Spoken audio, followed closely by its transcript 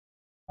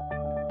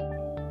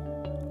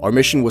Our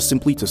mission was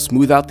simply to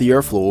smooth out the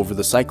airflow over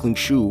the cycling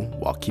shoe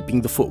while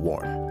keeping the foot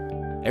warm.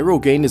 Aero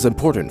gain is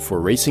important for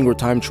racing or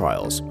time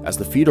trials, as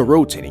the feet are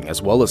rotating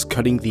as well as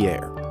cutting the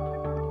air.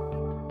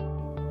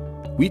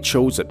 We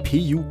chose a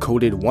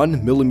PU-coated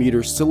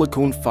 1mm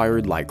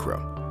silicone-fired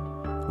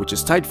lycra, which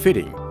is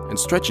tight-fitting and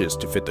stretches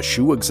to fit the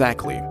shoe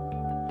exactly.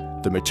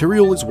 The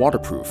material is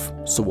waterproof,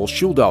 so will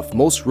shield off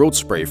most road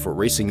spray for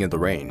racing in the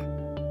rain.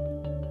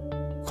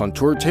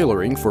 Contour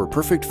tailoring for a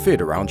perfect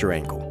fit around your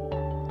ankle.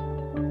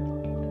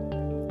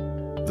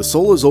 The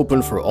sole is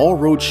open for all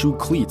road shoe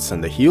cleats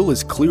and the heel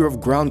is clear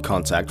of ground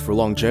contact for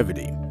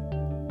longevity.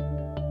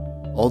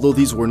 Although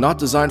these were not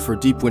designed for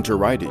deep winter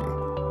riding,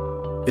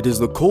 it is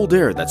the cold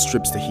air that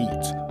strips the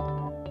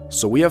heat.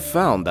 So we have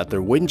found that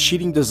their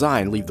wind-cheating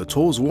design leave the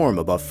toes warm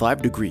above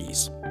 5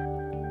 degrees.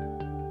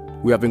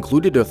 We have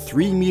included a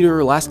 3-meter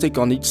elastic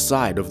on each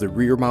side of the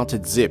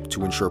rear-mounted zip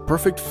to ensure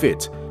perfect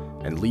fit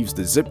and leaves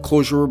the zip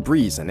closure a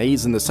breeze and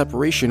aids in the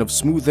separation of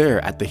smooth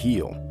air at the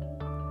heel.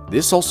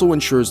 This also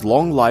ensures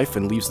long life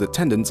and leaves the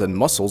tendons and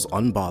muscles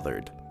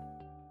unbothered.